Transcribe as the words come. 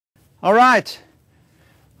All right,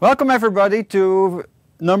 welcome everybody to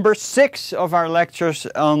number 6 of our lectures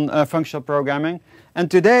on functional programming. And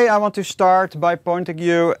today I want to start by pointing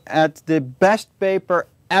you at the best paper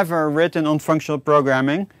ever written on functional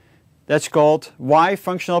programming. That's called Why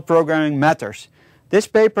Functional Programming Matters. This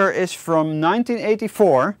paper is from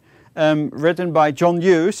 1984, written by John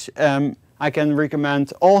Hughes. I can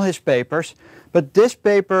recommend all his papers, but this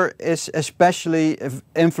paper is especially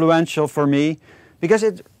influential for me because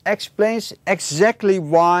it explains exactly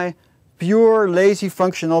why pure lazy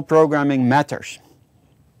functional programming matters.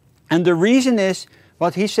 And the reason is,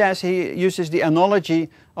 what he says, he uses the analogy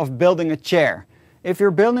of building a chair. If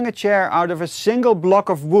you're building a chair out of a single block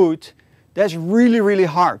of wood, that's really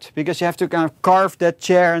hard because you have to kind of carve that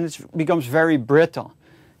chair and it becomes very brittle.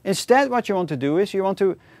 Instead, what you want to do is you want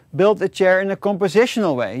to build a chair in a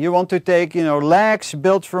compositional way. You want to take, legs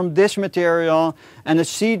built from this material and a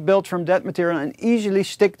seat built from that material and easily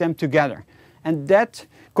stick them together. And that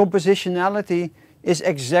compositionality is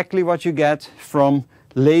exactly what you get from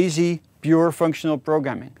lazy, pure functional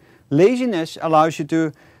programming. Laziness allows you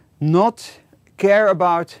to not care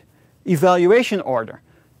about evaluation order.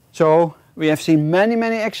 So we have seen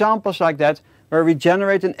many examples like that where we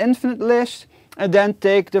generate an infinite list and then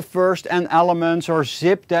take the first n elements or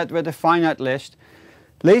zip that with a finite list.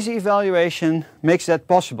 Lazy evaluation makes that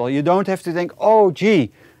possible. You don't have to think, oh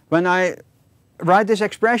gee, when I write this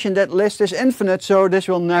expression that list is infinite, so this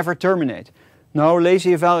will never terminate. No,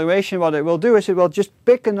 lazy evaluation, what it will do is it will just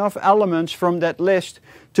pick enough elements from that list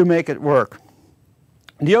to make it work.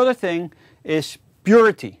 The other thing is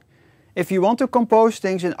purity. If you want to compose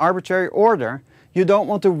things in arbitrary order, you don't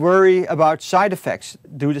want to worry about side effects.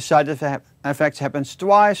 Do the side effects happen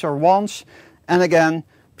twice or once? And again,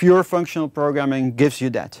 pure functional programming gives you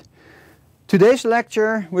that. Today's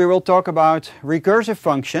lecture we will talk about recursive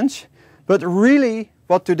functions, but really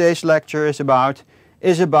what today's lecture is about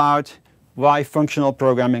why functional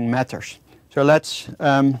programming matters. So let's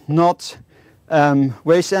not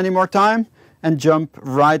waste any more time and jump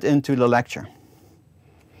right into the lecture.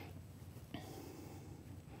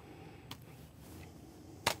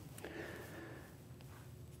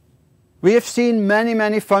 We have seen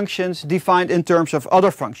many functions defined in terms of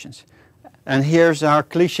other functions. And here's our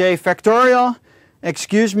cliché factorial.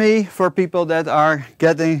 Excuse me for people that are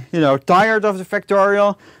getting, tired of the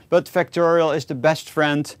factorial, but factorial is the best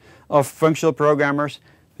friend of functional programmers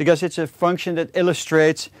because it's a function that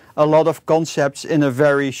illustrates a lot of concepts in a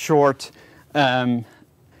very short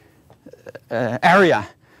area.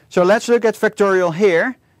 So let's look at factorial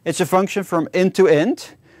here. It's a function from int to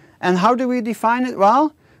int. And how do we define it?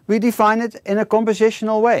 Well, we define it in a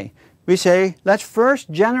compositional way. We say, let's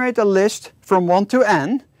first generate a list from 1 to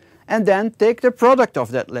n, and then take the product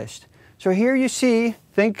of that list. So here you see,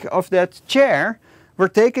 think of that chair. We're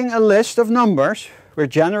taking a list of numbers, we're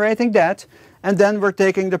generating that, and then we're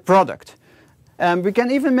taking the product. We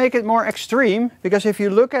can even make it more extreme, because if you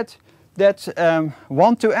look at that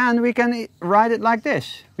 1 to n, we can write it like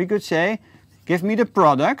this. We could say, give me the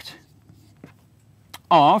product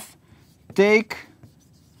of take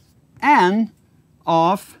n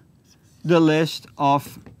of the list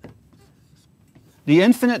of the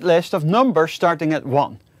infinite list of numbers starting at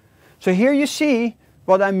 1. So here you see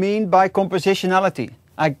what I mean by compositionality.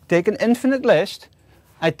 I take an infinite list,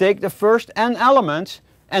 I take the first n elements,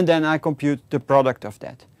 and then I compute the product of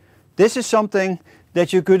that. This is something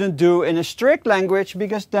that you couldn't do in a strict language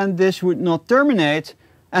because then this would not terminate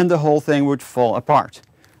and the whole thing would fall apart.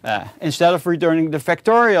 Instead of returning the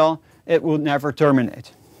factorial, it would never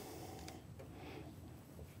terminate.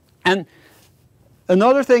 And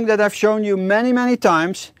another thing that I've shown you many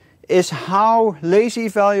times is how lazy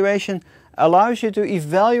evaluation allows you to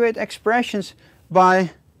evaluate expressions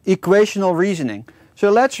by equational reasoning.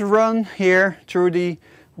 So let's run here through the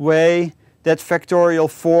way that factorial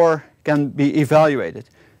 4 can be evaluated.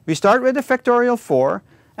 We start with the factorial 4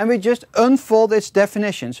 and we just unfold its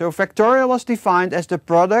definition. So factorial was defined as the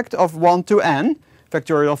product of 1 to n,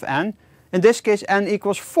 factorial of n. In this case n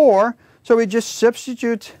equals 4, so we just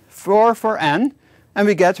substitute 4 for n, and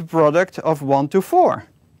we get a product of 1 to 4.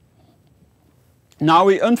 Now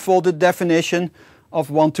we unfold the definition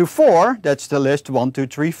of 1 to 4, that's the list 1, 2,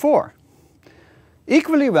 3, 4.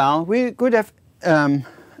 Equally well, we could have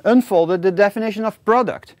unfolded the definition of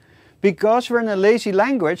product. Because we're in a lazy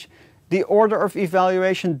language, the order of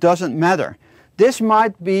evaluation doesn't matter. This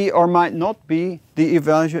might be or might not be the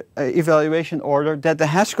evaluation order that the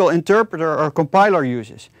Haskell interpreter or compiler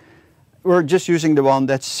uses. We're just using the one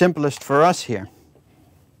that's simplest for us here.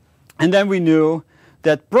 And then we knew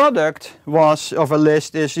that product was of a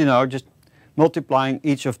list is, just multiplying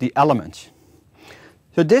each of the elements.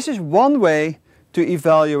 So this is one way to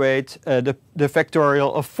evaluate the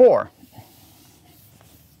factorial of 4.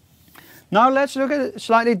 Now let's look at a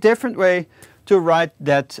slightly different way to write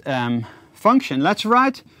that function. Let's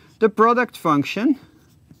write the product function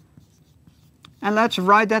and let's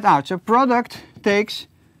write that out. So product takes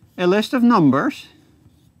a list of numbers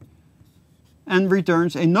and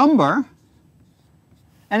returns a number,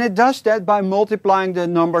 and it does that by multiplying the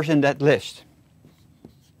numbers in that list.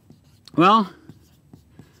 Well,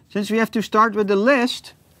 since we have to start with the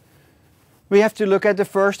list, we have to look at the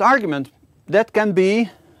first argument. That can be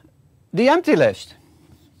the empty list.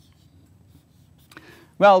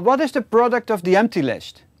 Well, what is the product of the empty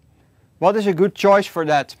list? What is a good choice for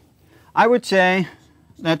that? I would say,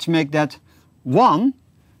 let's make that 1.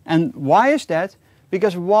 And why is that?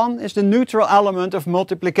 Because 1 is the neutral element of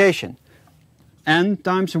multiplication. N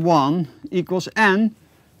times 1 equals n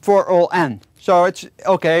for all n. So it's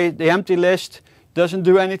okay, the empty list doesn't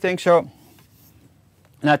do anything, so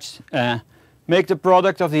let's make the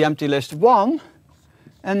product of the empty list 1.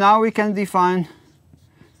 And now we can define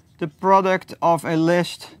the product of a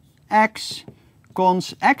list x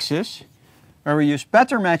cons x's, where we use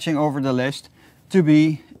pattern matching over the list, to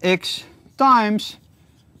be x times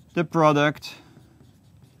the product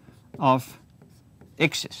of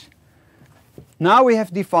x's. Now we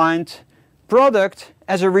have defined product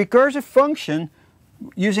as a recursive function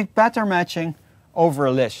using pattern matching over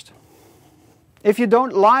a list. If you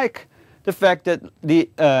don't like the fact that the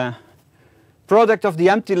product of the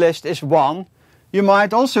empty list is 1, you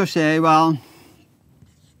might also say, well,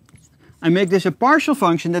 I make this a partial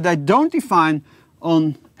function that I don't define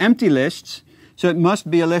on empty lists, so it must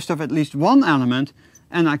be a list of at least one element,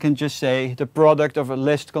 and I can just say the product of a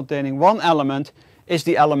list containing one element is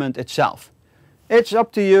the element itself. It's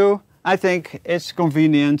up to you. I think it's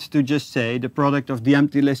convenient to just say the product of the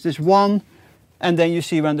empty list is 1, and then you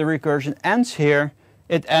see when the recursion ends here,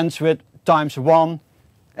 it ends with times 1,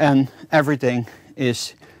 and everything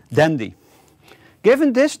is dandy.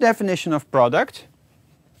 Given this definition of product,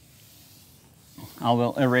 I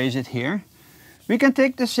will erase it here, we can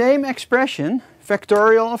take the same expression,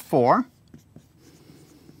 factorial of 4,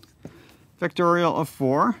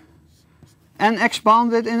 and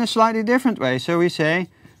expand it in a slightly different way. So we say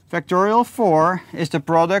factorial of 4 is the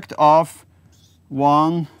product of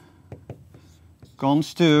 1,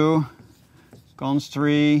 cons 2, cons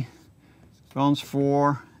 3, cons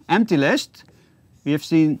 4, empty list. We have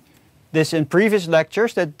seen this in previous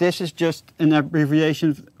lectures, that this is just an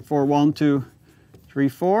abbreviation for 1, 2, 3,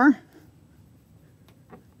 4.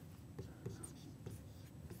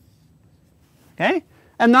 Okay,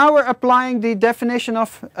 and now we're applying the definition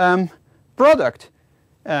of product.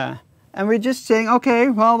 And we're just saying, okay,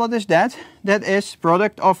 well, what is that? That is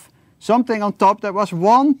product of something on top that was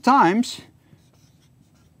 1 times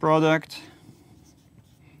product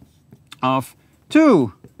of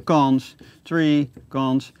 2 cons, 3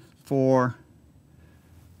 cons, 4.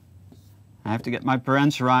 I have to get my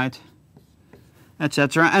parens right,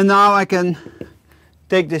 etc. And now I can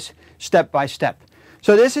take this step by step.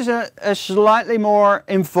 So this is a slightly more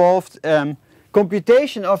involved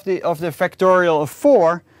computation of the factorial of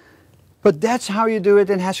 4, but that's how you do it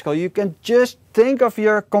in Haskell. You can just think of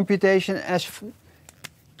your computation as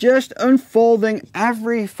just unfolding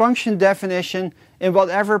every function definition in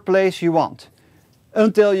whatever place you want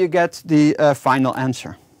until you get the final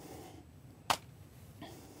answer.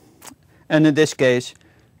 And in this case,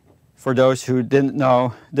 for those who didn't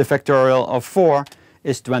know, the factorial of 4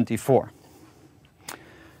 is 24.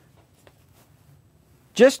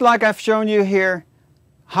 Just like I've shown you here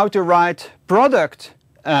how to write product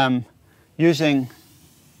using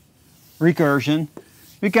recursion,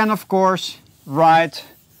 we can of course write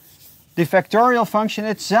the factorial function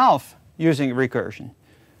itself using recursion.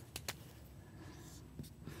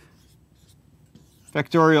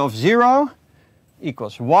 Factorial of 0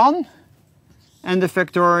 equals 1, and the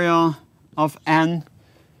factorial of n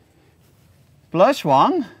plus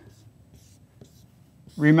 1.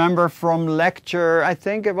 Remember from lecture, I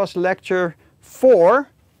think it was lecture 4,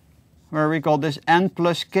 where we call this n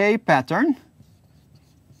plus k pattern,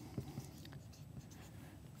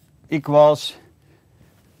 equals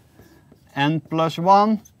n plus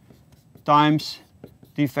 1 times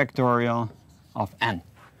the factorial of n.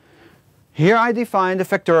 Here I define the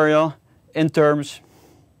factorial in terms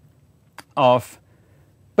of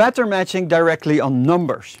pattern matching directly on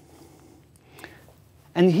numbers.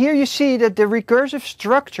 And here you see that the recursive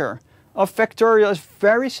structure of factorial is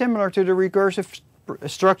very similar to the recursive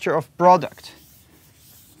structure of product.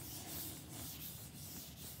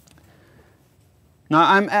 Now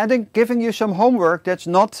I'm giving you some homework that's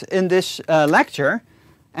not in this lecture,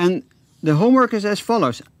 And the homework is as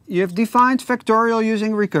follows. You have defined factorial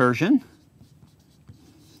using recursion.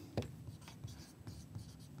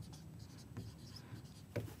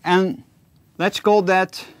 And let's call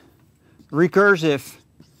that recursive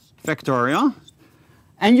factorial.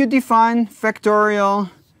 And you define factorial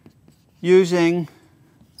using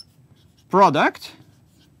product.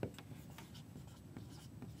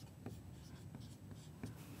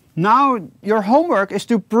 Now your homework is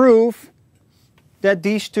to prove that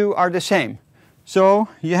these two are the same. So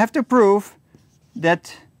you have to prove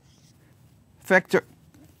that factorial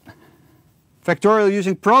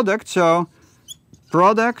using product, so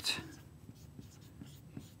product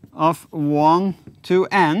of 1 to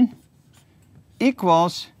n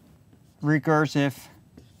equals recursive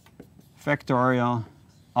factorial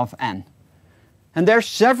of n. And there's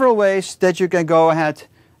several ways that you can go ahead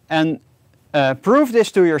and prove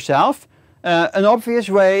this to yourself. An obvious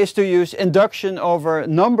way is to use induction over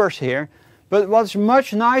numbers here, but what's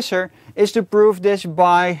much nicer is to prove this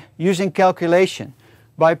by using calculation,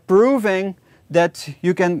 by proving that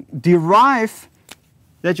you can derive,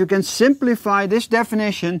 that you can simplify this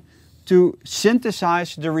definition to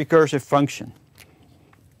synthesize the recursive function.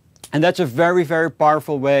 And that's a very, very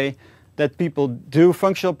powerful way that people do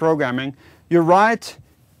functional programming. You write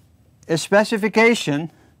a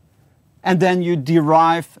specification and then you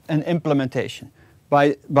derive an implementation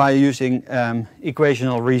by using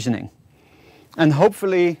equational reasoning. And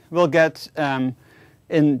hopefully we'll get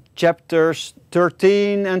in chapters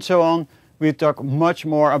 13 and so on, we talk much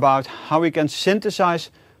more about how we can synthesize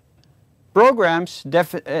programs,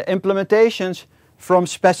 implementations from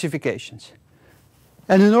specifications.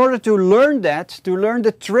 And in order to learn that, to learn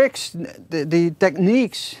the tricks, the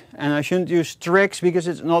techniques, and I shouldn't use tricks because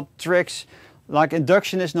it's not tricks, like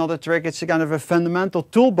induction is not a trick, it's a kind of a fundamental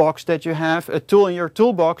toolbox that you have, a tool in your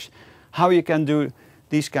toolbox, how you can do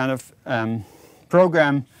these kind of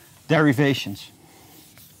program derivations.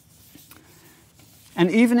 And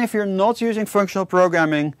even if you're not using functional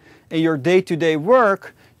programming in your day-to-day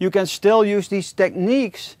work, you can still use these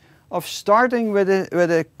techniques of starting with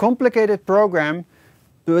a complicated program,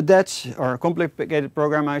 or a complicated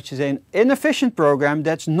program, I should say, an inefficient program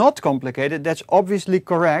that's not complicated, that's obviously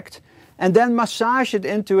correct, and then massage it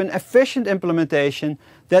into an efficient implementation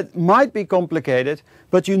that might be complicated,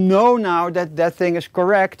 but you know now that that thing is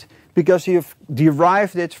correct because you've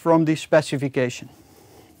derived it from the specification.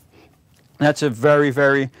 That's a very,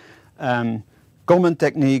 very common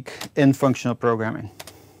technique in functional programming.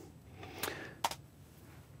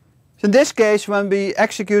 So in this case, when we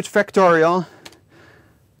execute factorial,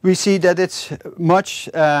 we see that it's much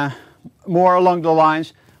more along the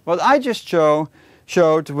lines what I just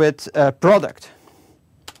showed with product.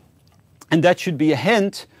 And that should be a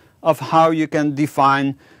hint of how you can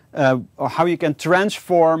define or how you can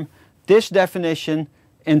transform this definition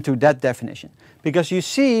into that definition. Because you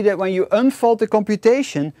see that when you unfold the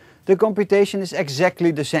computation is exactly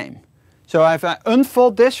the same. So if I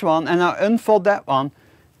unfold this one and I unfold that one,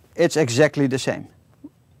 it's exactly the same.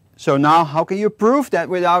 So now how can you prove that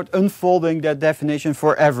without unfolding that definition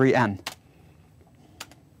for every n?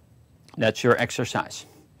 That's your exercise.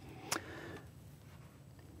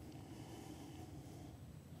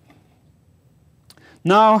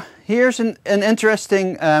 Now here's an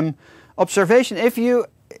interesting observation. If you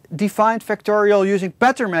defined factorial using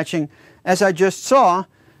pattern matching, as I just saw,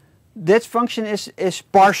 this function is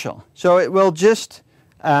partial. So it will just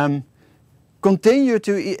continue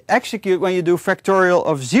to execute when you do factorial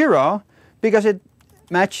of 0 because it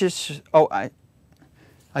matches, oh,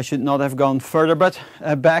 I should not have gone further but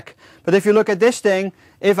back. But if you look at this thing,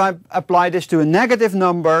 if I apply this to a negative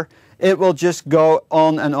number, it will just go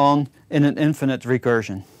on and on in an infinite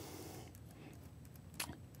recursion.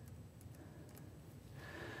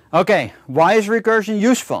 Okay, why is recursion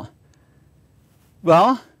useful?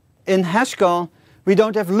 Well, in Haskell, we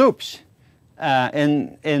don't have loops.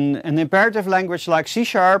 In an imperative language like C#,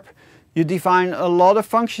 you define a lot of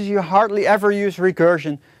functions, you hardly ever use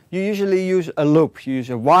recursion. You usually use a loop. You use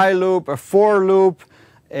a while loop, a for loop,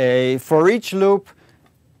 a for each loop.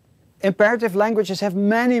 Imperative languages have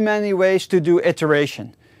many, many ways to do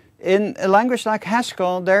iteration. In a language like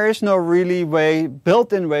Haskell, there is no really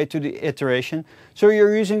built-in way to the iteration, so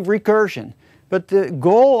you're using recursion. But the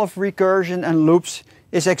goal of recursion and loops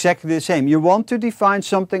is exactly the same. You want to define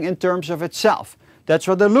something in terms of itself. That's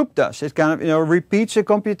what the loop does. It kind of repeats a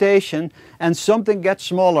computation and something gets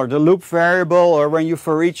smaller. The loop variable, or when you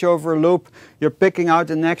for each over a loop, you're picking out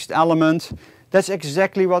the next element. That's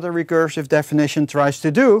exactly what a recursive definition tries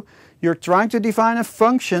to do. You're trying to define a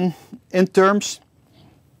function in terms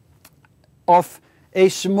of a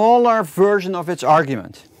smaller version of its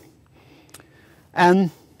argument.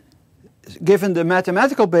 And given the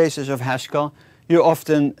mathematical basis of Haskell, you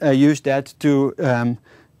often use that to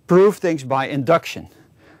prove things by induction.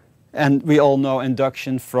 And we all know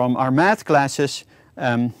induction from our math classes,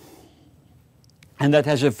 and that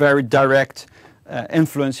has a very direct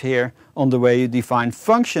influence here on the way you define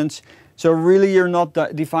functions. So really you're not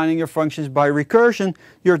defining your functions by recursion,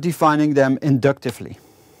 you're defining them inductively.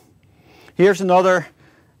 Here's another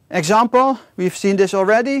example. We've seen this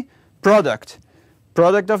already. Product.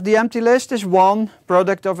 Product of the empty list is 1.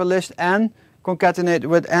 Product of a list n concatenated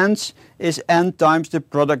with n's is n times the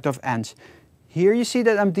product of n's. Here you see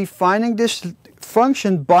that I'm defining this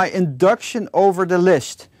function by induction over the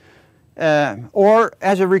list, or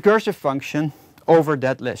as a recursive function over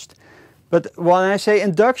that list. But when I say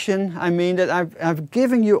induction, I mean that I'm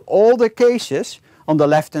giving you all the cases on the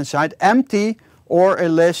left hand side, empty or a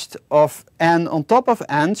list of n on top of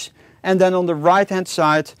n's, and then on the right hand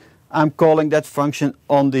side I'm calling that function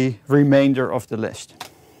on the remainder of the list.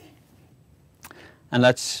 And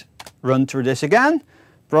let's run through this again.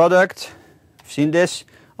 Product, I've seen this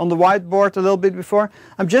on the whiteboard a little bit before.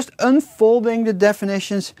 I'm just unfolding the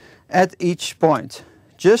definitions at each point.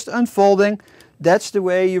 Just unfolding. That's the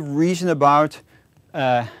way you reason about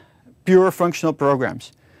pure functional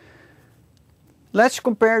programs. Let's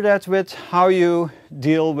compare that with how you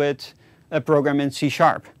deal with a program in C#.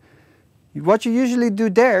 What you usually do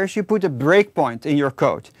there is you put a breakpoint in your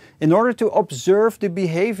code. In order to observe the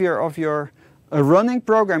behavior of your running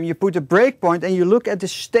program, you put a breakpoint and you look at the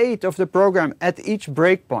state of the program at each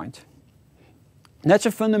breakpoint. That's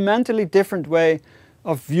a fundamentally different way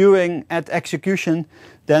of viewing at execution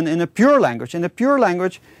than in a pure language. In a pure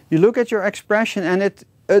language, you look at your expression and it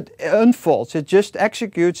unfolds. It just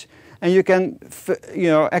executes, and you can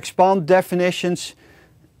expand definitions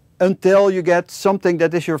until you get something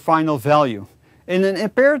that is your final value. In an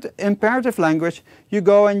imperative language, you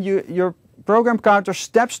go and your program counter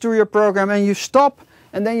steps through your program and you stop,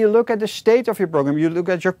 and then you look at the state of your program. You look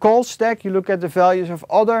at your call stack, you look at the values of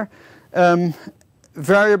other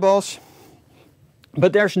variables,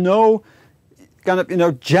 but there's no kind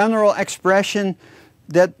of general expression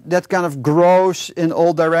that kind of grows in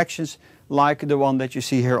all directions like the one that you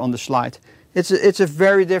see here on the slide. It's a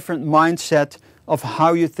very different mindset of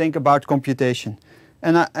how you think about computation.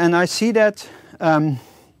 And I see that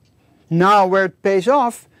now where it pays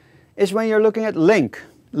off is when you're looking at LINQ.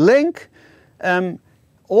 LINQ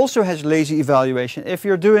also has lazy evaluation. If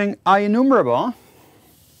you're doing IEnumerable,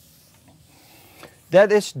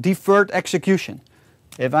 that is deferred execution.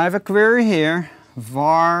 If I have a query here,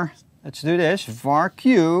 var, let's do this, var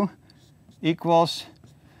q equals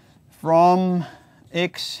from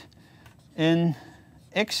x in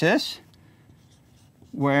x's,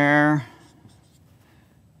 where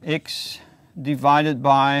x divided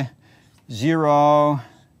by 0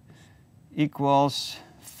 equals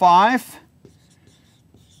 5,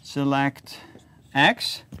 select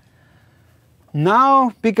x.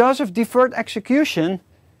 Now, because of deferred execution,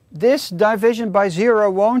 this division by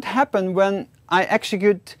 0 won't happen when I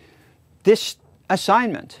execute this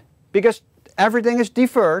assignment, because everything is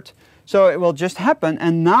deferred, so it will just happen.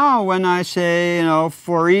 And now when I say,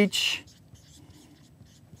 for each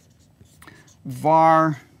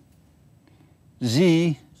var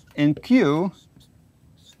z in q,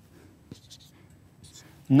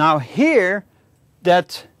 now here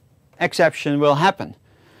that exception will happen.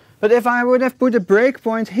 But if I would have put a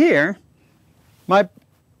breakpoint here, my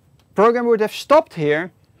program would have stopped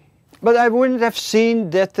here, but I wouldn't have seen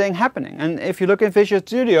that thing happening. And if you look in Visual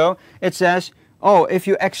Studio, it says, oh, if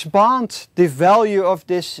you expand the value of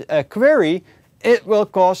this query, it will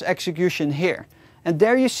cause execution here. And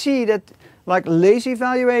there you see that like lazy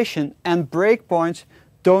evaluation and breakpoints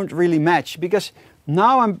don't really match, because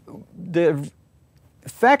now the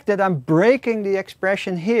fact that I'm breaking the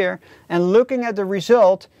expression here and looking at the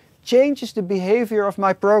result changes the behavior of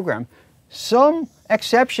my program. Some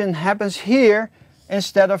exception happens here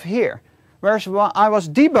instead of here, whereas I was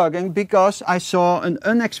debugging because I saw an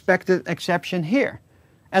unexpected exception here.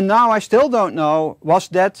 And now I still don't know, was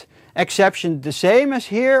that exception the same as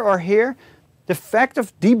here or here? The fact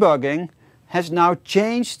of debugging has now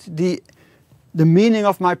changed the meaning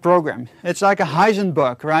of my program. It's like a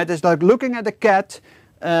Heisenberg, right? It's like looking at the cat,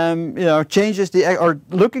 changes or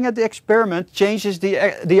looking at the experiment changes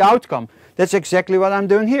the outcome. That's exactly what I'm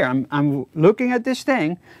doing here. I'm looking at this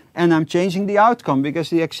thing and I'm changing the outcome because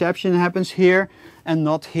the exception happens here and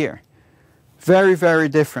not here. Very, very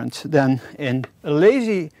different than in a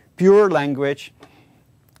lazy pure language,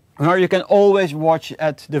 where you can always watch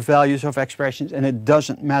at the values of expressions and it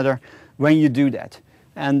doesn't matter when you do that.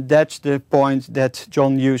 And that's the point that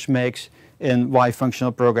John Hughes makes in why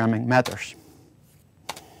functional programming matters.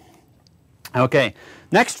 Okay,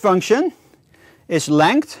 next function is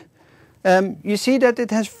length. You see that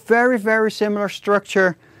it has very, very similar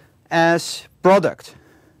structure as product.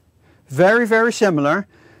 Very, very similar.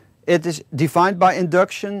 It is defined by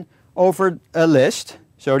induction over a list.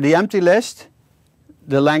 So the empty list,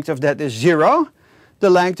 the length of that is 0. The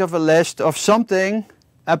length of a list of something,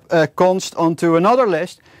 a const onto another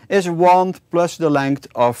list, is 1 plus the length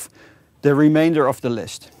of the remainder of the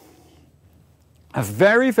list. A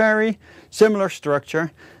very, very similar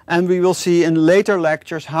structure, and we will see in later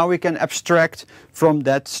lectures how we can abstract from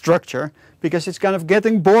that structure, because it's kind of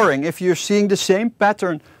getting boring if you're seeing the same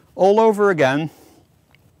pattern all over again.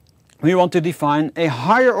 We want to define a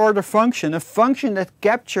higher order function, a function that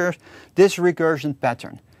captures this recursion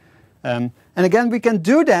pattern. And again, we can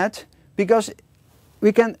do that because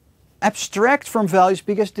we can abstract from values,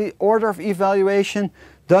 because the order of evaluation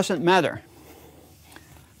doesn't matter.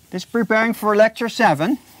 This is preparing for lecture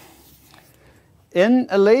 7. In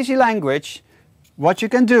a lazy language, what you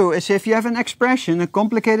can do is, if you have an expression, a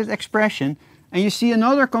complicated expression, and you see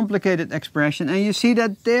another complicated expression, and you see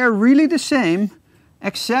that they are really the same,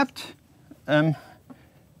 except,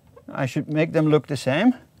 I should make them look the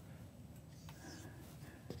same.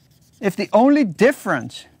 If the only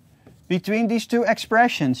difference between these two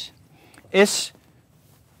expressions is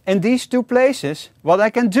in these two places, what I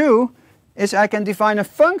can do is I can define a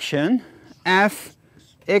function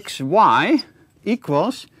f(x,y)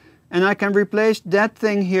 equals, and I can replace that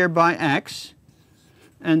thing here by x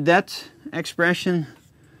and that expression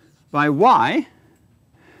by y.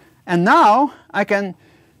 And now I can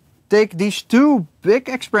take these two big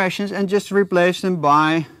expressions and just replace them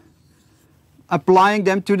by applying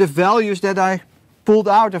them to the values that I pulled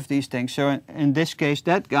out of these things. So in this case,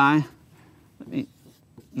 that guy, let me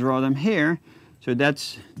draw them here. So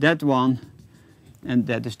that's that one, and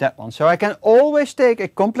that is that one. So I can always take a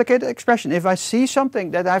complicated expression. If I see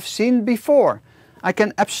something that I've seen before, I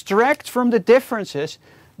can abstract from the differences,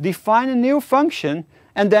 define a new function,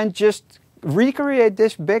 and then just recreate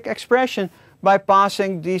this big expression by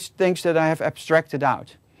passing these things that I have abstracted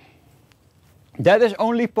out. That is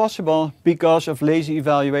only possible because of lazy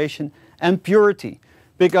evaluation and purity,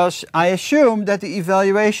 because I assume that the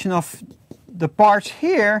evaluation of the parts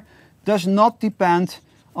here does not depend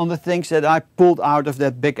on the things that I pulled out of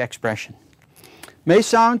that big expression. May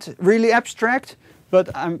sound really abstract, but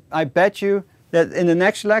I bet you that in the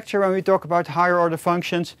next lecture, when we talk about higher order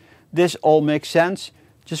functions, this all makes sense.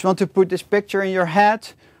 Just want to put this picture in your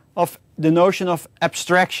head of the notion of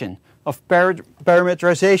abstraction, of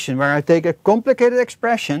parameterization, where I take a complicated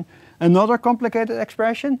expression, another complicated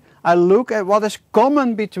expression, I look at what is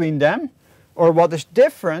common between them, or what is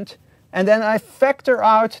different, and then I factor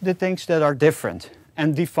out the things that are different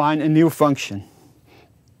and define a new function.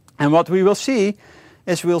 And what we will see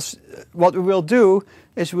is we'll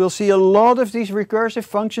see a lot of these recursive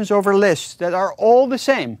functions over lists that are all the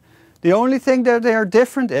same. The only thing that they are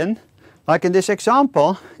different in, like in this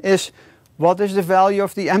example, is what is the value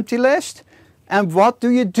of the empty list, and what do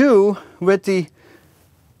you do with the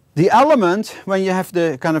element when you have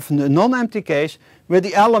the kind of non-empty case, with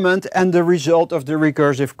the element and the result of the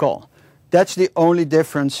recursive call. That's the only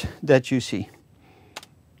difference that you see.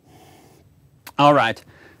 All right,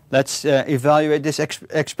 let's evaluate this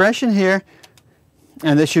expression here.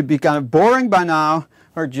 And this should be kind of boring by now,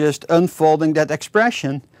 or just unfolding that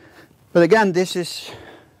expression. But again, this is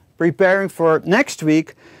preparing for next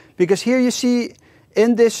week, because here you see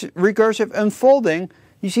in this recursive unfolding,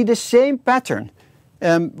 you see the same pattern.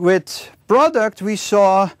 With product, we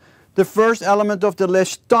saw the first element of the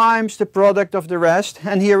list times the product of the rest,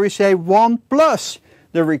 and here we say 1 plus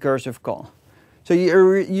the recursive call. So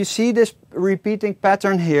you see this repeating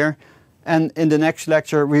pattern here, and in the next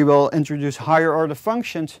lecture we will introduce higher order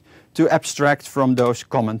functions to abstract from those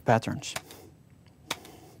common patterns.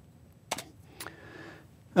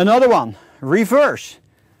 Another one, reverse.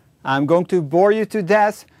 I'm going to bore you to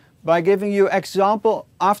death by giving you example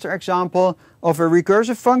after example of a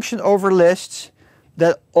recursive function over lists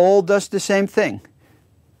that all does the same thing.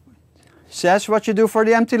 Says what you do for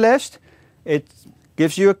the empty list. It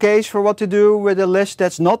gives you a case for what to do with a list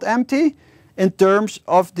that's not empty in terms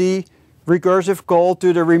of the recursive call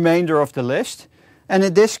to the remainder of the list. And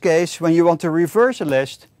in this case, when you want to reverse a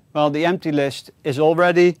list, well, the empty list is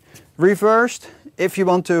already reversed. If you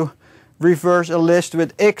want to reverse a list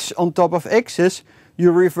with x on top of x's,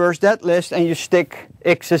 you reverse that list and you stick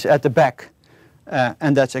x's at the back.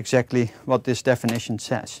 And that's exactly what this definition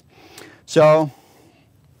says. So,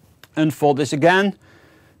 unfold this again.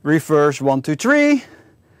 reverse 1, 2, 3,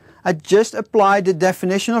 I just apply the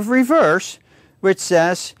definition of reverse, which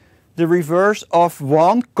says the reverse of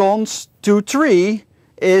 1 const 2, 3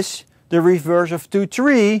 is the reverse of 2,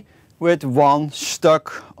 3 with 1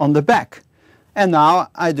 stuck on the back. And now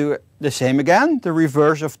I do the same again. The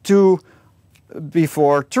reverse of 2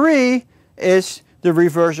 before 3 is the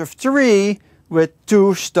reverse of 3 with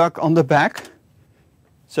 2 stuck on the back.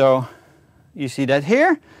 So you see that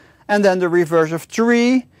here. And then the reverse of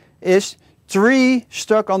 3 is 3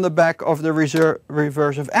 stuck on the back of the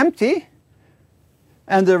reverse of empty.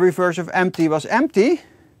 And the reverse of empty was empty.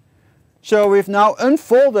 So we've now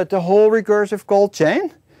unfolded the whole recursive call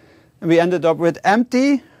chain. And we ended up with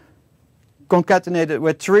empty, concatenated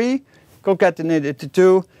with 3, concatenated to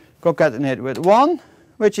 2, concatenated with 1,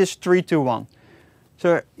 which is 3, 2, 1.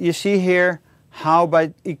 So you see here how by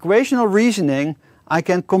equational reasoning I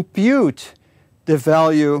can compute the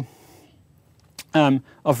value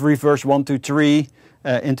of reverse 1, 2, 3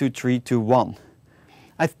 into 3, 2, 1.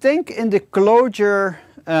 I think in the Clojure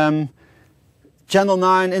Channel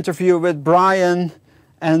 9 interview with Brian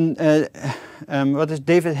and what is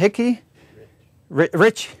David Hickey?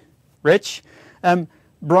 Rich.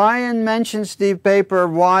 Brian mentions the paper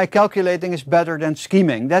Why Calculating is Better Than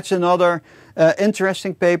Scheming. That's another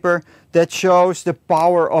interesting paper that shows the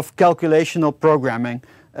power of calculational programming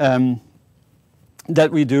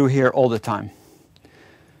that we do here all the time.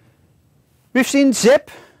 We've seen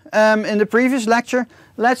zip in the previous lecture.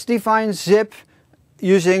 Let's define zip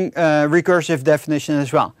using recursive definition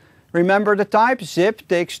as well. Remember the type. Zip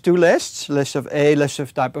takes two lists, list of A, list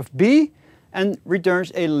of type of B, and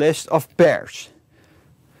returns a list of pairs.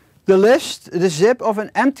 The zip of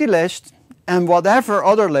an empty list and whatever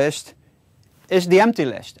other list is the empty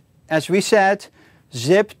list. As we said,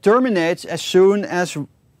 zip terminates as soon as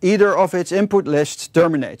either of its input lists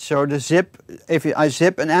terminates. So the zip, if I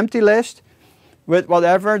zip an empty list with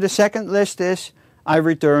whatever the second list is, I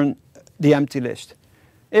return the empty list.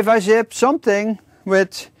 If I zip something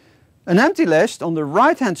with an empty list on the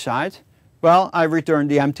right hand side, well, I return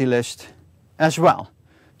the empty list as well.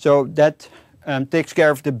 So that takes care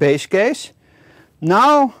of the base case.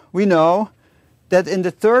 Now we know that in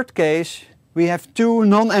the third case we have two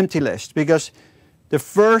non-empty lists, because the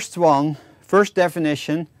first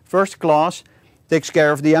definition, first clause, takes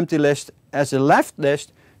care of the empty list as a left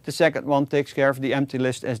list. The second one takes care of the empty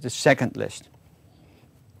list as the second list.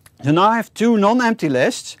 So now I have two non-empty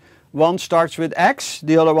lists. One starts with X,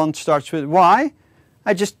 the other one starts with Y.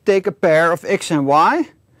 I just take a pair of X and Y,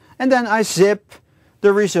 and then I zip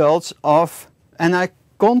the results of, and I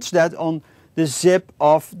const that on the zip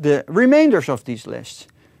of the remainders of these lists.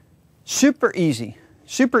 Super easy,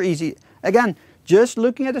 super easy. Again, just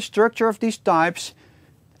looking at the structure of these types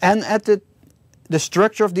and at the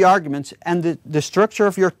structure of the arguments and the structure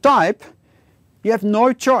of your type, you have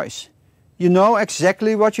no choice. You know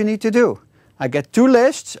exactly what you need to do. I get two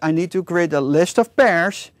lists, I need to create a list of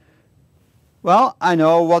pairs. Well, I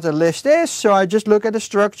know what a list is, so I just look at the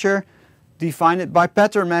structure, define it by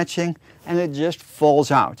pattern matching, and it just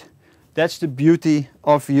falls out. That's the beauty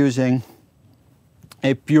of using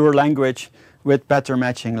a pure language with pattern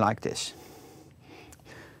matching like this.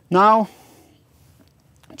 Now,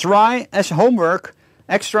 try as homework,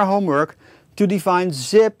 extra homework, to define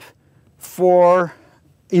zip for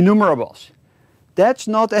enumerables. That's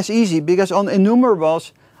not as easy, because on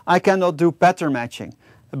enumerables I cannot do pattern matching.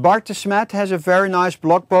 Bart de Smet has a very nice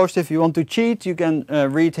blog post. If you want to cheat, you can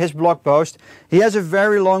read his blog post. He has a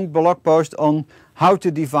very long blog post on how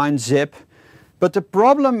to define zip. But the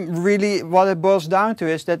problem really, what it boils down to,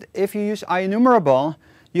 is that if you use IEnumerable,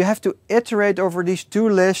 you have to iterate over these two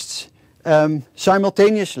lists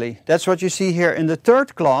simultaneously. That's what you see here in the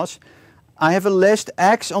third clause. I have a list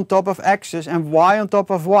X on top of X's and Y on top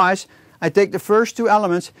of Y's. I take the first two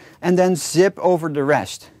elements and then zip over the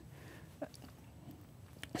rest.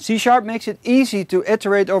 C# makes it easy to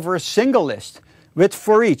iterate over a single list with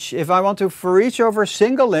for each. If I want to for each over a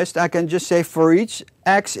single list, I can just say for each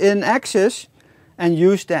X in X's and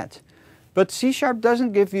use that. But C#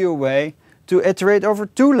 doesn't give you a way to iterate over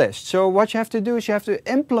two lists. So what you have to do is you have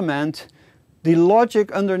to implement the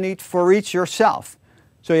logic underneath for each yourself.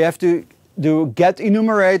 So you have to do get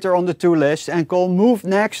enumerator on the two lists and call move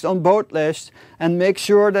next on both lists, and make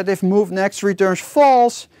sure that if move next returns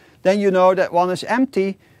false, then you know that one is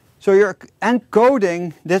empty. So you're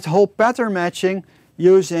encoding that whole pattern matching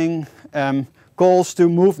using calls to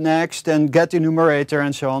move next and get enumerator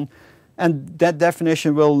and so on. And that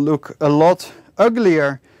definition will look a lot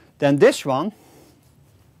uglier than this one.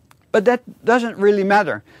 But that doesn't really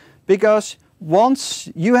matter, because once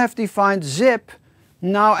you have defined zip,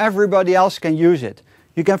 now everybody else can use it.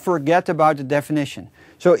 you can forget about the definition.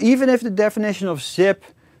 So even if the definition of zip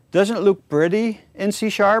doesn't look pretty in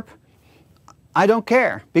C#, I don't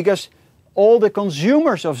care, because all the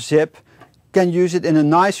consumers of zip can use it in a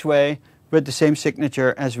nice way with the same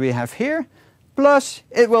signature as we have here. Plus,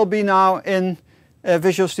 it will be now in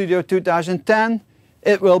Visual Studio 2010.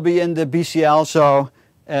 It will be in the BCL, so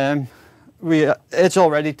it's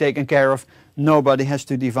already taken care of. Nobody has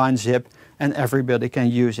to define zip, and everybody can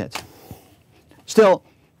use it. Still,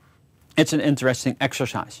 it's an interesting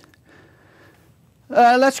exercise.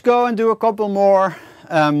 Let's go and do a couple more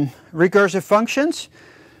recursive functions.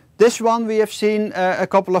 This one we have seen a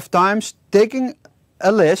couple of times, taking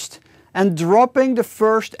a list and dropping the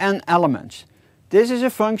first n elements. This is a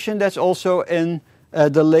function that's also in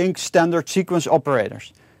the LINQ standard sequence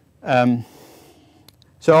operators.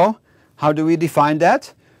 So how do we define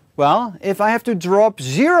that? Well, if I have to drop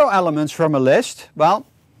 0 elements from a list, well,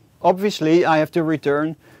 obviously I have to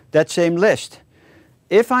return that same list.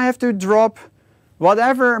 If I have to drop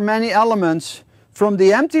whatever many elements from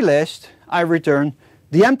the empty list, I return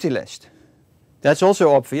the empty list. That's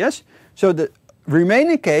also obvious. So the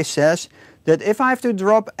remaining case says that if I have to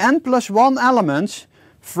drop n plus 1 elements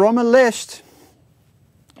from a list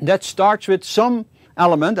that starts with some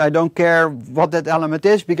element, I don't care what that element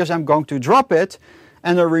is because I'm going to drop it,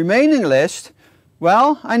 and a remaining list,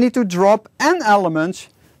 well, I need to drop n elements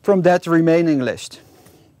from that remaining list.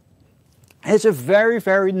 It's a very,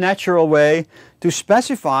 very natural way to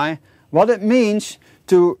specify what it means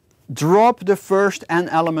to drop the first n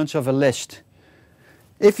elements of a list.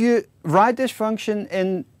 If you write this function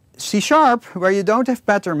in C#, where you don't have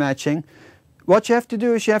pattern matching, what you have to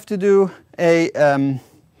do is you have to do a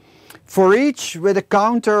for each with a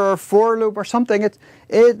counter or for loop or something.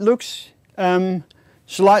 It looks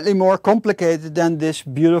slightly more complicated than this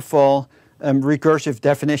beautiful recursive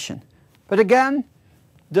definition. But again,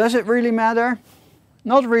 does it really matter?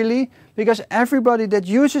 Not really, because everybody that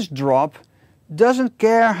uses drop doesn't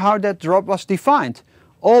care how that drop was defined.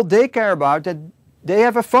 All they care about that they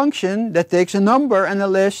have a function that takes a number and a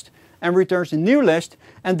list and returns a new list,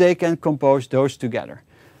 and they can compose those together.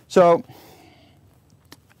 So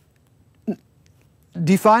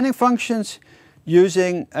defining functions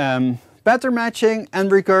using pattern matching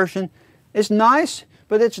and recursion is nice,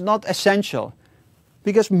 but it's not essential,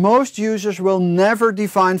 because most users will never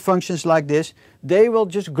define functions like this. They will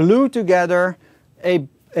just glue together a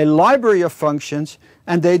library of functions,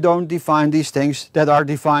 and they don't define these things that are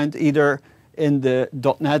defined either in the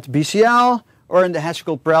 .NET BCL or in the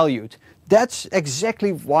Haskell Prelude. That's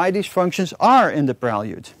exactly why these functions are in the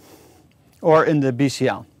Prelude or in the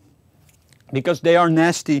BCL, because they are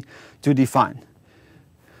nasty to define.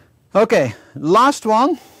 Okay, last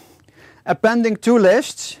one, appending two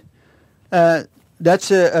lists.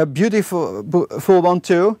 That's a beautiful one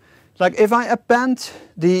too. Like if I append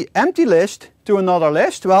the empty list to another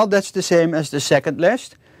list, well, that's the same as the second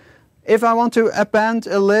list. If I want to append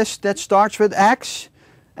a list that starts with X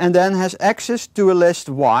and then has access to a list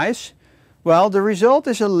Y's, well, the result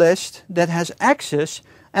is a list that has X's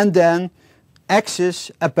and then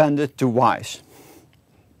X's appended to Y's.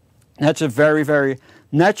 That's a very, very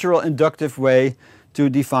natural inductive way to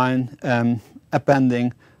define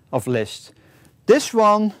appending of lists. This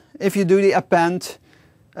one, if you do the append,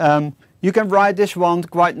 you can write this one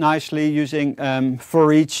quite nicely using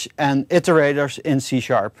for each and iterators in C#.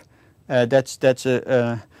 That's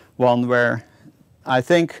one where I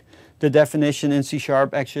think the definition in C#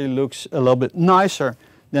 actually looks a little bit nicer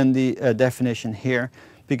than the definition here,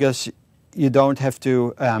 because you don't have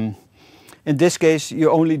to, in this case you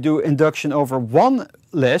only do induction over one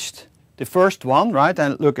list, the first one, right,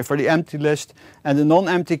 and look for the empty list and the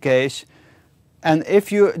non-empty case. And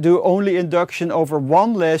if you do only induction over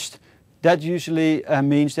one list, that usually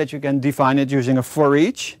means that you can define it using a for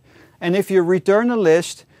each. And if you return a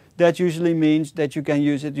list, that usually means that you can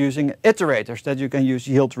use it using iterators, that you can use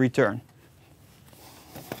yield return.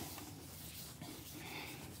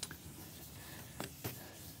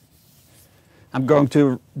 I'm going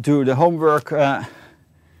to do the homework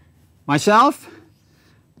myself.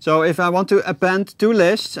 So if I want to append two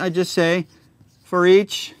lists, I just say for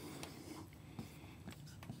each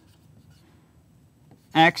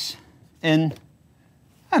X in,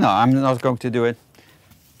 no, I'm not going to do it.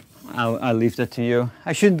 I'll leave that to you.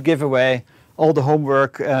 I shouldn't give away all the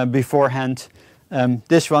homework beforehand.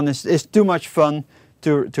 This one is too much fun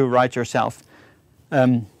to write yourself.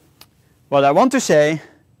 What I want to say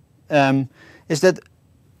is that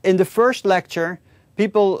in the first lecture,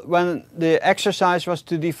 people, when the exercise was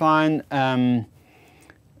to define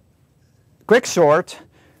quicksort,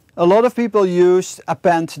 a lot of people used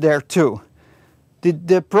append there too.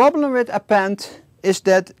 The problem with append is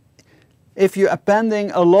that if you're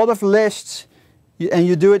appending a lot of lists and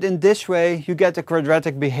you do it in this way, you get a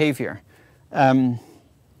quadratic behavior.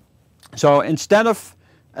 So instead of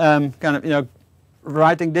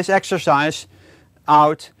writing this exercise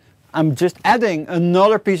out, I'm just adding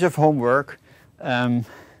another piece of homework and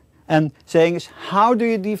saying is, how do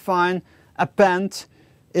you define append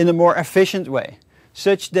in a more efficient way,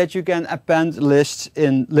 such that you can append lists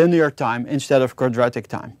in linear time instead of quadratic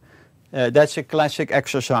time. That's a classic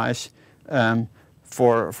exercise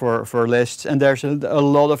for lists, and there's a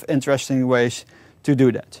lot of interesting ways to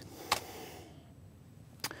do that.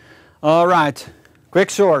 All right,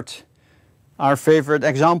 quicksort, our favorite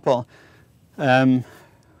example,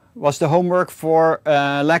 was the homework for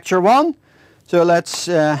lecture 1. So let's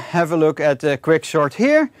have a look at quicksort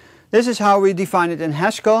here. This is how we define it in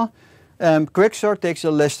Haskell. Quicksort takes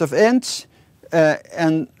a list of ints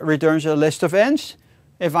and returns a list of ints.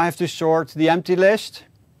 If I have to sort the empty list,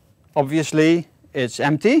 obviously it's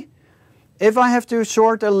empty. If I have to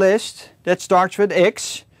sort a list that starts with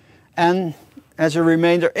x and as a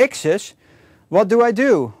remainder x's, what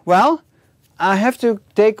do? Well, I have to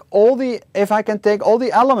take if I can take all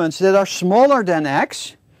the elements that are smaller than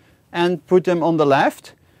x and put them on the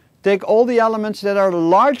left, take all the elements that are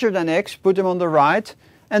larger than x, put them on the right,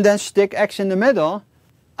 and then stick x in the middle,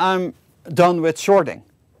 I'm done with sorting.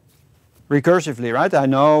 Recursively, right? I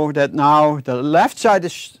know that now the left side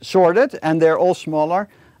is sorted and they're all smaller.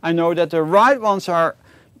 I know that the right ones are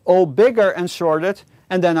all bigger and sorted,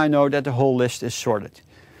 and then I know that the whole list is sorted.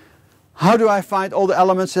 How do I find all the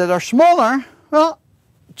elements that are smaller? Well,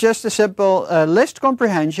 just a simple list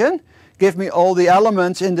comprehension. Give me all the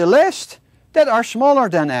elements in the list that are smaller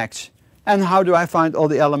than x. And how do I find all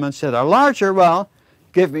the elements that are larger? Well,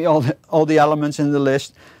 give me all the elements in the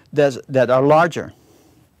list that are larger.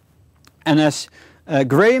 And as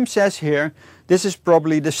Graham says here, this is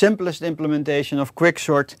probably the simplest implementation of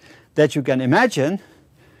quicksort that you can imagine.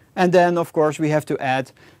 And then, of course, we have to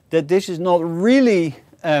add that this is not really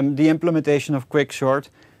the implementation of quicksort,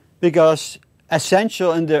 because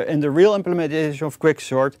essential in the real implementation of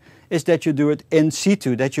quicksort is that you do it in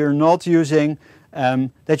situ, that you're not using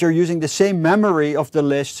that you're using the same memory of the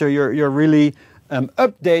list, so you're really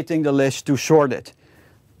updating the list to sort it.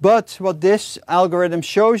 But what this algorithm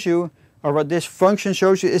shows you, or what this function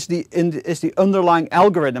shows you, is the underlying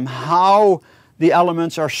algorithm, how the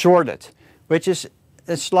elements are sorted, which is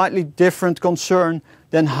a slightly different concern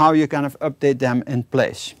than how you kind of update them in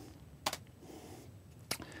place.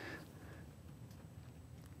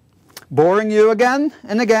 Boring you again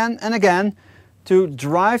and again and again to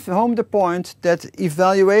drive home the point that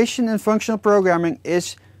evaluation in functional programming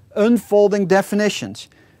is unfolding definitions.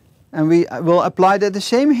 And we will apply that the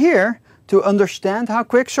same here. To understand how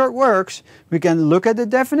quicksort works, we can look at the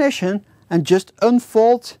definition and just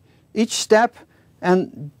unfold each step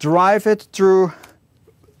and drive it through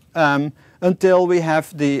until we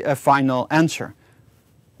have the final answer.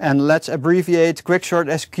 And let's abbreviate quicksort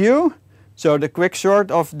as Q. So the quicksort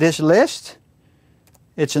of this list,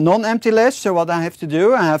 it's a non-empty list, so what I have to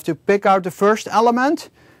do, I have to pick out the first element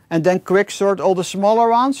and then quicksort all the smaller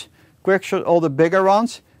ones, quicksort all the bigger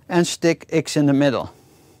ones, and stick x in the middle.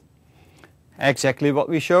 Exactly what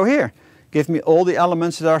we show here. Give me all the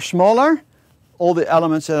elements that are smaller, all the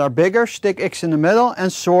elements that are bigger, stick x in the middle,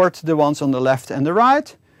 and sort the ones on the left and the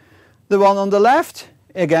right. The one on the left,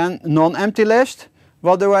 again, non-empty list.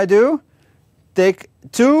 What do? Take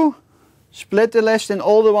 2, split the list in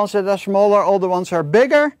all the ones that are smaller, all the ones that are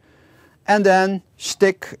bigger, and then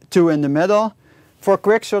stick 2 in the middle. For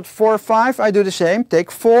quicksort 4, 5, I do the same.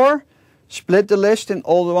 Take 4, split the list in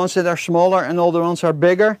all the ones that are smaller and all the ones that are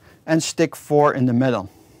bigger, and stick 4 in the middle.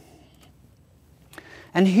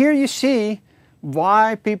 And here you see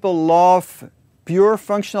why people love pure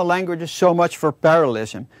functional languages so much for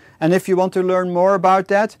parallelism. And if you want to learn more about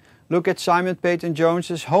that, look at Simon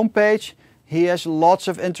Peyton-Jones's homepage. He has lots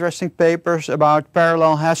of interesting papers about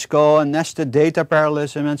parallel Haskell and nested data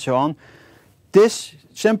parallelism and so on. This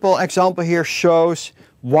simple example here shows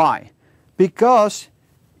why. Because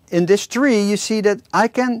in this tree you see that I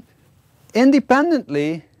can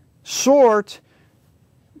independently sort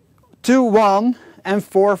 2, 1 and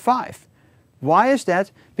 4, 5. Why is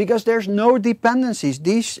that? Because there's no dependencies.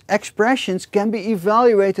 These expressions can be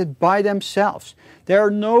evaluated by themselves. There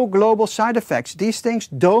are no global side effects. These things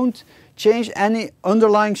don't change any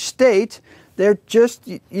underlying state. They're just,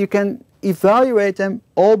 you can evaluate them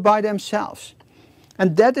all by themselves.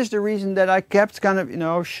 And that is the reason that I kept kind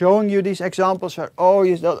of, showing you these examples.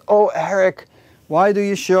 Oh, Erik, why do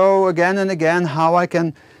you show again and again how I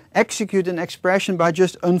can execute an expression by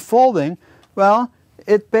just unfolding? Well,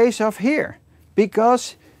 it pays off here,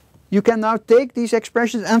 because you can now take these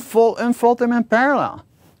expressions and unfold them in parallel.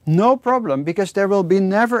 No problem, because there will be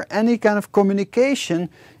never any kind of communication,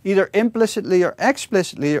 either implicitly or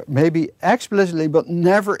explicitly, or maybe explicitly, but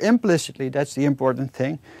never implicitly. That's the important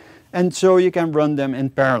thing. And so you can run them in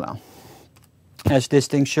parallel, as this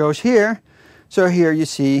thing shows here. So here you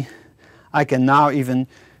see I can now even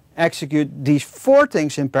execute these 4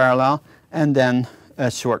 things in parallel and then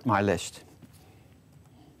sort my list.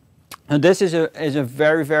 And this is a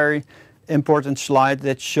very, very important slide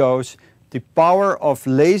that shows the power of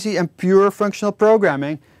lazy and pure functional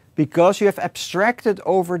programming. Because you have abstracted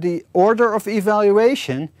over the order of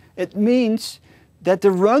evaluation, it means that the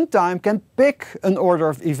runtime can pick an order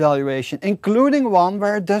of evaluation, including one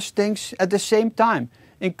where it does things at the same time,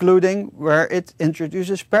 including where it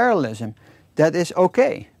introduces parallelism. That is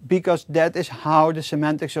okay, because that is how the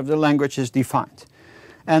semantics of the language is defined.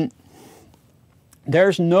 And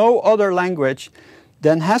there's no other language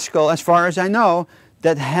than Haskell, as far as I know,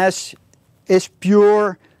 that is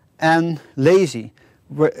pure and lazy,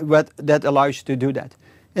 that allows you to do that.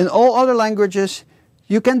 In all other languages,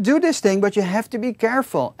 you can do this thing, but you have to be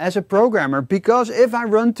careful as a programmer, because if I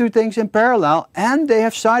run 2 things in parallel and they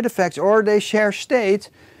have side effects or they share state,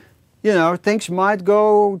 you know, things might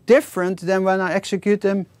go different than when I execute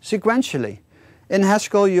them sequentially. In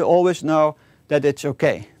Haskell, you always know that it's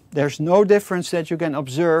okay. There's no difference that you can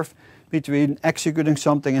observe between executing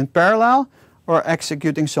something in parallel or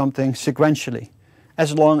executing something sequentially,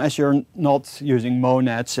 as long as you're not using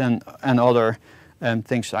monads and other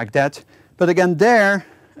things like that. But again, there,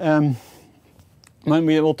 when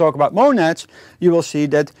we will talk about monads, you will see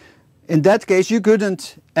that in that case you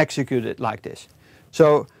couldn't execute it like this.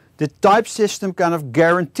 So the type system kind of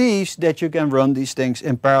guarantees that you can run these things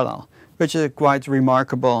in parallel, which is a quite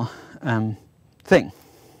remarkable thing.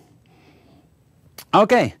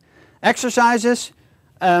 Okay, exercises.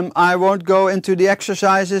 I won't go into the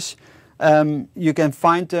exercises. You can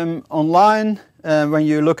find them online when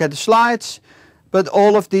you look at the slides. But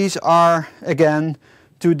all of these are, again,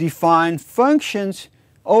 to define functions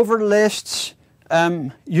over lists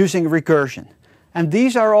using recursion. And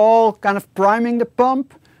these are all kind of priming the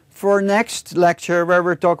pump for next lecture, where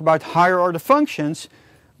we'll talk about higher order functions,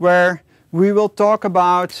 where we will talk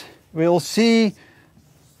about, we'll see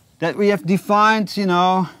that we have defined, you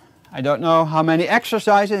know, I don't know how many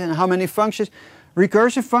exercises and how many functions,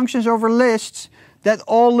 recursive functions over lists that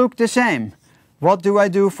all look the same. What do I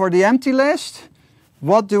do for the empty list?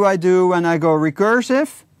 What do I do when I go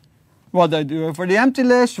recursive? What do I do for the empty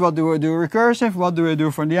list? What do I do recursive? What do I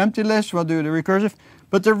do for the empty list? What do I do recursive?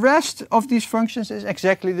 But the rest of these functions is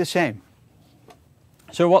exactly the same.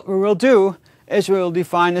 So what we will do is we will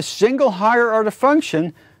define a single higher order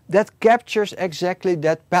function that captures exactly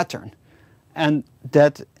that pattern. And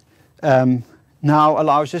that now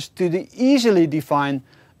allows us to easily define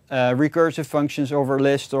recursive functions over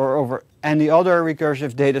list or over any other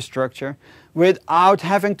recursive data structure without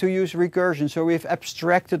having to use recursion. So we've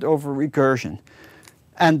abstracted over recursion.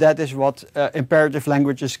 And that is what imperative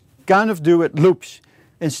languages kind of do with loops.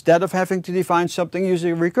 Instead of having to define something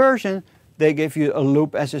using recursion, they give you a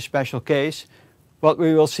loop as a special case. What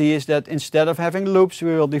we will see is that instead of having loops,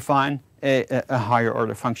 we will define a higher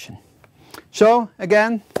order function. So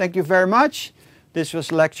again, thank you very much. This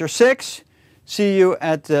was lecture 6. See you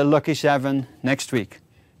at Lucky 7 next week.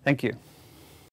 Thank you.